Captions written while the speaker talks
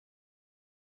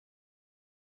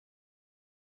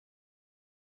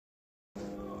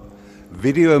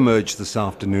Video emerged this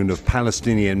afternoon of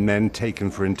Palestinian men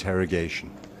taken for interrogation.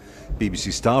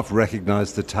 BBC staff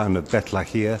recognized the town of Beit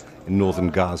Lahia in northern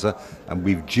Gaza, and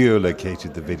we've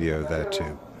geolocated the video there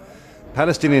too.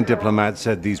 Palestinian diplomats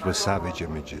said these were savage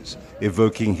images,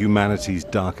 evoking humanity's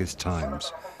darkest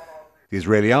times. The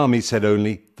Israeli army said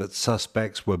only that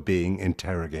suspects were being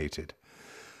interrogated.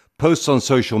 Posts on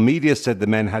social media said the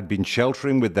men had been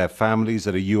sheltering with their families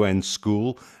at a UN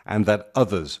school and that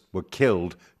others were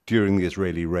killed during the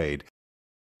Israeli raid.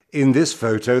 In this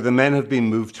photo, the men have been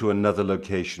moved to another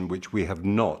location which we have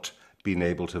not been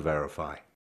able to verify.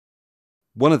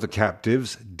 One of the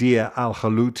captives, Dia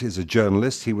al-Khalout, is a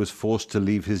journalist. He was forced to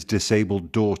leave his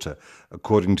disabled daughter,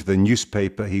 according to the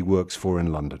newspaper he works for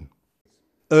in London.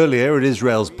 Earlier at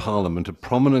Israel's parliament, a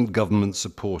prominent government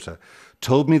supporter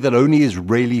told me that only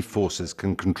Israeli forces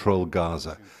can control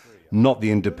Gaza, not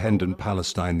the independent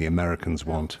Palestine the Americans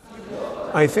want.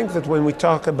 I think that when we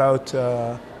talk about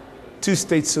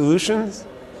two-state solutions,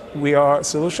 we are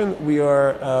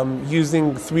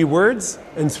using three words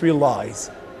and three lies.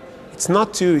 It's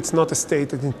not two, it's not a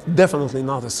state, it's definitely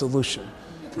not a solution.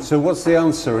 So what's the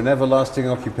answer? An everlasting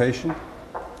occupation?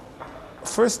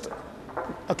 First,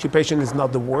 occupation is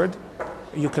not the word.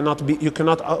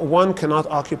 One cannot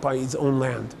occupy its own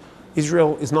land.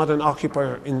 Israel is not an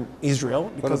occupier in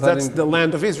Israel because that's the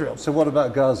land of Israel. So what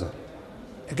about Gaza?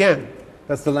 Again,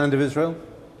 that's the land of Israel?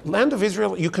 Land of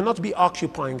Israel, you cannot be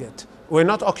occupying it. We're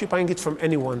not occupying it from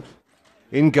anyone.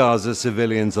 In Gaza,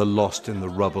 civilians are lost in the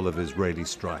rubble of Israeli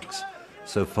strikes.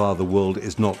 So far, the world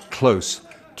is not close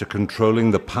to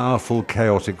controlling the powerful,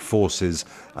 chaotic forces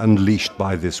unleashed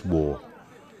by this war.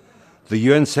 The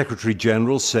UN Secretary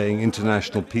General, saying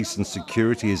international peace and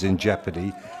security is in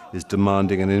jeopardy, is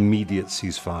demanding an immediate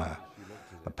ceasefire.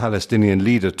 A Palestinian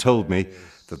leader told me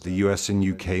that the US and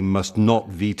UK must not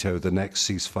veto the next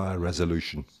ceasefire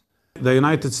resolution. The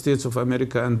United States of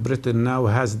America and Britain now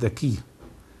has the key.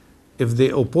 If they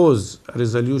oppose a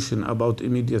resolution about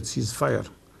immediate ceasefire,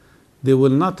 they will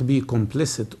not be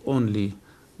complicit only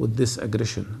with this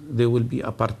aggression. They will be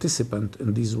a participant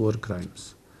in these war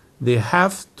crimes. They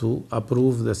have to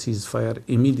approve the ceasefire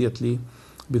immediately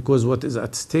because what is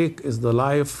at stake is the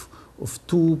life of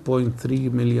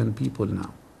 2.3 million people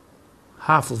now.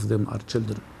 Half of them are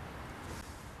children.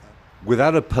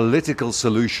 Without a political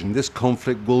solution, this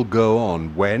conflict will go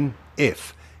on when,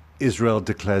 if, Israel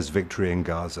declares victory in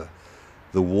Gaza.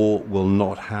 The war will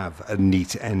not have a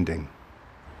neat ending.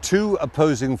 Two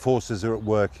opposing forces are at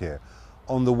work here.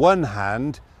 On the one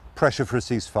hand, pressure for a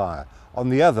ceasefire. On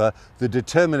the other, the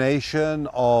determination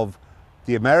of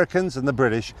the Americans and the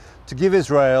British to give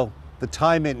Israel the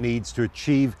time it needs to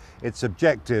achieve its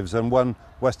objectives. And one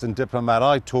Western diplomat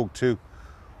I talked to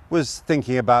was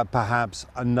thinking about perhaps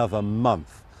another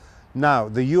month. Now,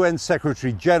 the UN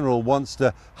Secretary General wants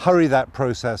to hurry that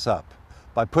process up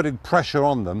by putting pressure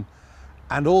on them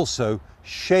and also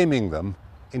shaming them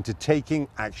into taking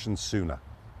action sooner.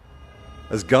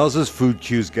 As Gaza's food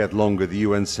queues get longer, the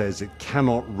UN says it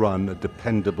cannot run a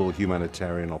dependable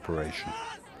humanitarian operation.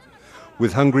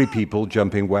 With hungry people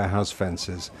jumping warehouse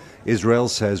fences, Israel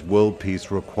says world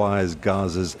peace requires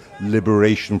Gaza's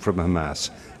liberation from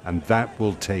Hamas, and that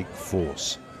will take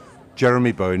force.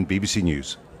 Jeremy Bowen, BBC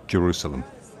News, Jerusalem.